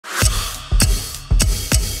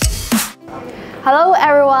Hello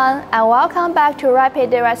everyone, and welcome back to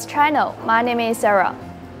RapidDirect's channel. My name is Sarah.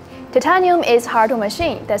 Titanium is hard to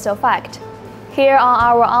machine, that's a fact. Here on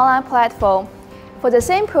our online platform, for the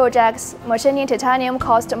same projects, machining titanium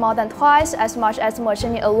costs more than twice as much as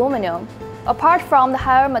machining aluminum. Apart from the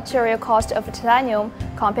higher material cost of titanium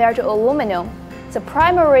compared to aluminum, the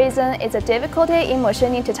primary reason is the difficulty in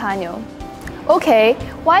machining titanium. Okay,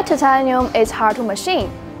 why titanium is hard to machine?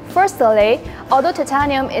 Firstly, although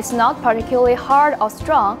titanium is not particularly hard or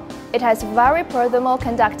strong, it has very poor thermal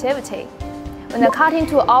conductivity. When the cutting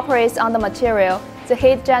tool operates on the material, the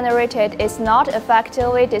heat generated is not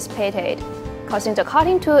effectively dissipated, causing the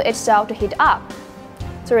cutting tool itself to heat up.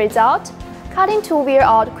 The result? Cutting tool wear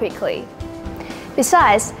out quickly.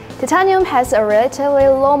 Besides, titanium has a relatively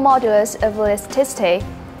low modulus of elasticity.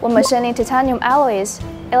 When machining titanium alloys,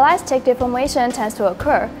 elastic deformation tends to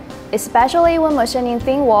occur, especially when machining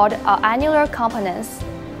thin-walled or annular components.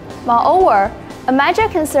 Moreover, a major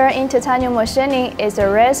concern in titanium machining is the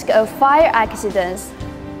risk of fire accidents.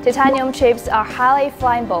 Titanium chips are highly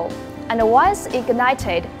flammable, and once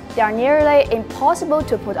ignited, they are nearly impossible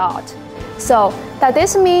to put out. So, does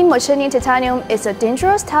this mean machining titanium is a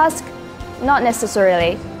dangerous task? Not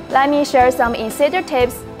necessarily. Let me share some insider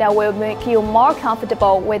tips that will make you more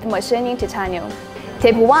comfortable with machining titanium.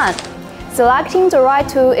 Tip 1. Selecting the right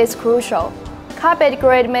tool is crucial.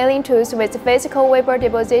 Carpet-grade milling tools with physical vapor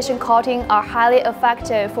deposition coating are highly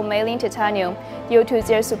effective for milling titanium due to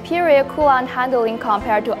their superior coolant handling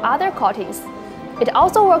compared to other coatings. It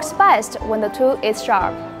also works best when the tool is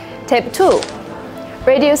sharp. Tip 2.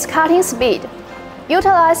 Reduce cutting speed.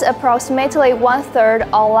 Utilize approximately 1/3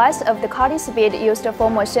 or less of the cutting speed used for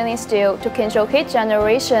machining steel to control heat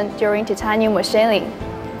generation during titanium machining.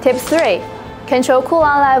 Tip 3. Control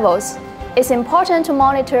coolant levels. It's important to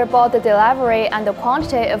monitor both the delivery and the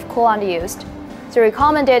quantity of coolant used. The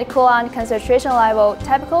recommended coolant concentration level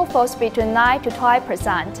typically falls between 9 to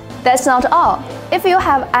 12%. That's not all. If you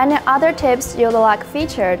have any other tips you'd like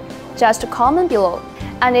featured, just comment below.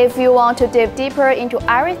 And if you want to dive deeper into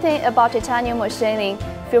everything about titanium machining,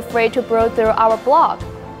 feel free to browse through our blog.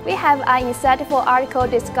 We have an insightful article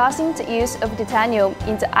discussing the use of titanium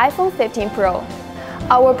in the iPhone 15 Pro.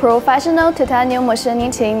 Our professional titanium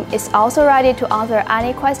machining team is also ready to answer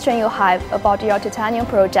any question you have about your titanium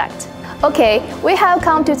project. Okay, we have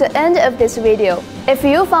come to the end of this video. If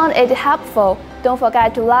you found it helpful, don't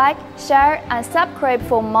forget to like, share, and subscribe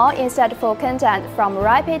for more insightful content from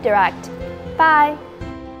RapidDirect. Bye!